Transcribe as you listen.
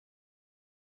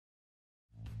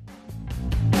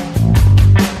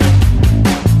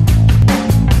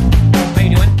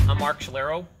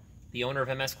Calero, the owner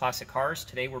of MS Classic Cars.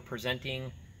 Today we're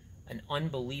presenting an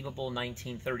unbelievable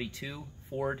 1932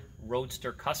 Ford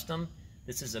Roadster Custom.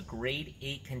 This is a grade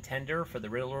 8 contender for the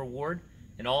Riddler Award.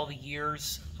 In all the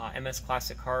years, MS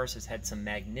Classic Cars has had some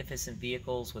magnificent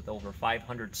vehicles with over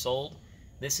 500 sold.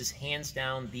 This is hands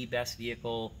down the best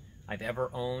vehicle I've ever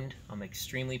owned. I'm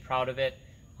extremely proud of it.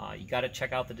 You got to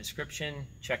check out the description,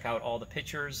 check out all the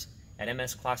pictures at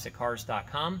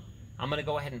msclassiccars.com. I'm going to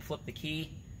go ahead and flip the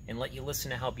key and let you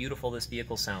listen to how beautiful this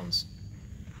vehicle sounds.